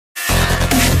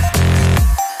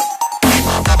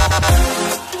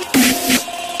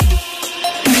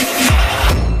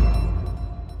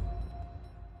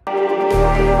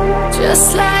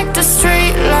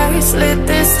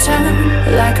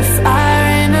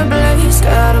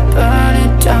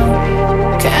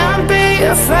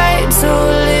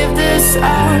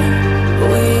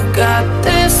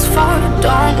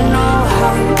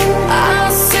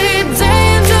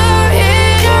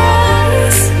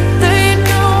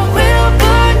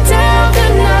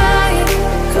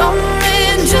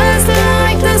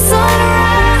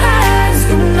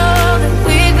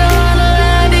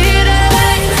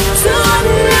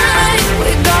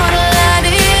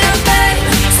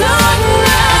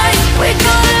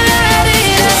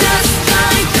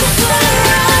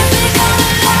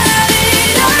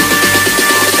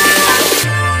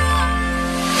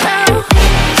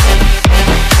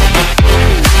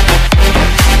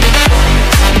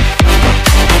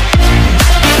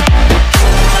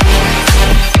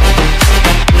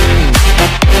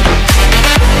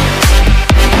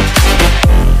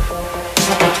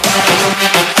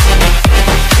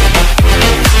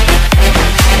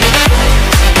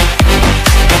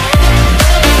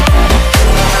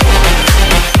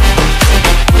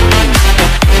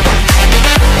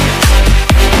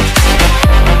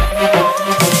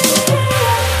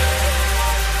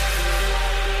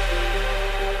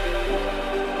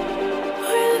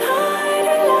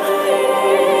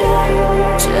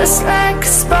just like a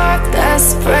spark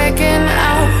that's breaking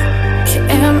out.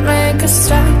 Can't make a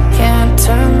stop, can't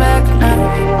turn back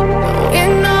now. We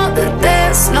know that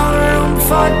there's no room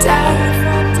for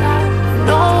doubt.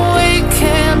 No, we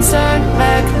can't turn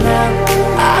back now.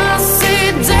 I see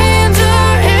danger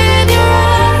in your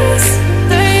eyes.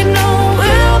 They know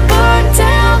we'll burn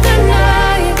down the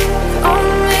night.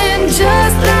 Coming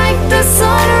just like the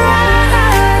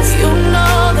sunrise. You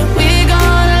know that we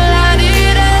gonna light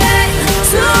it up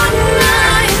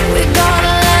tonight. We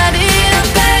gonna light it up,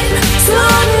 babe.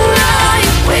 Tonight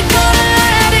we gonna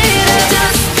light it up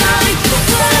just like the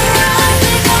sunrise.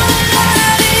 We gonna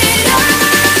light it up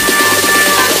now.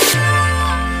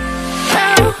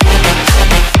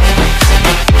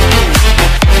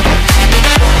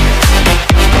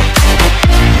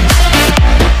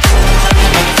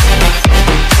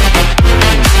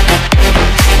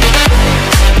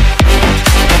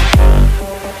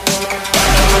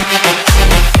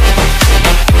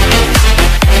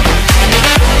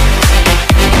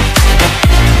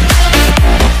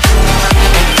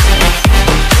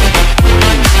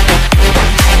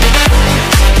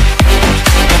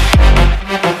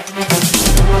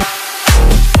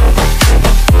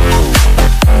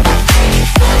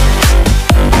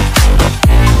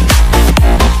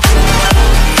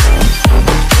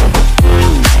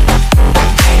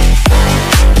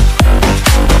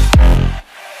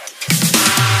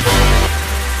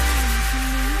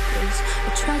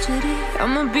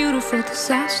 I'm a beautiful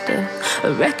disaster,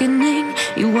 a reckoning.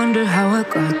 You wonder how I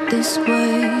got this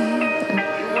way.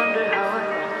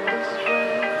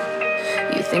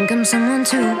 You think I'm someone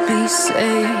to be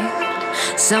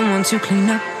saved, someone to clean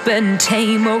up and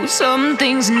tame. Oh, some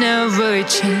things never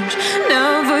change,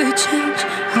 never change.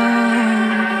 Oh.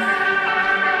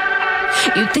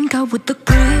 You think I would look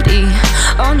pretty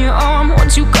on your arm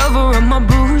once you cover up my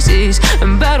bruises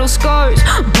and battle scars,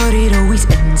 but it always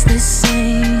ends the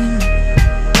same.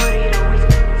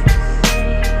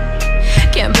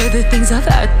 Can't bear the things I've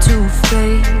had to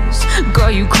face.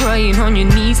 Got you crying on your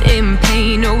knees in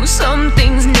pain. Oh, some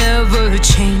things never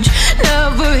change,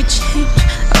 never change.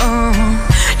 Oh,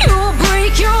 you'll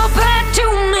break your back to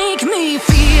make me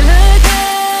feel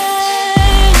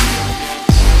again.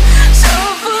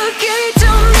 Suffocate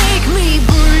to make me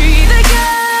breathe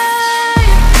again.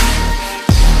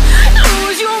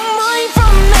 Lose your mind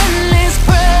from endless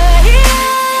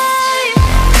pain.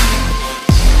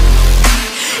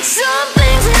 Some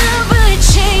things never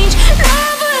change,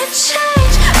 never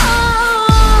change. Oh,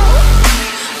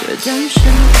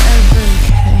 redemption never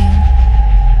came.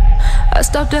 I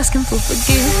stopped asking for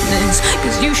forgiveness,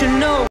 'cause you should know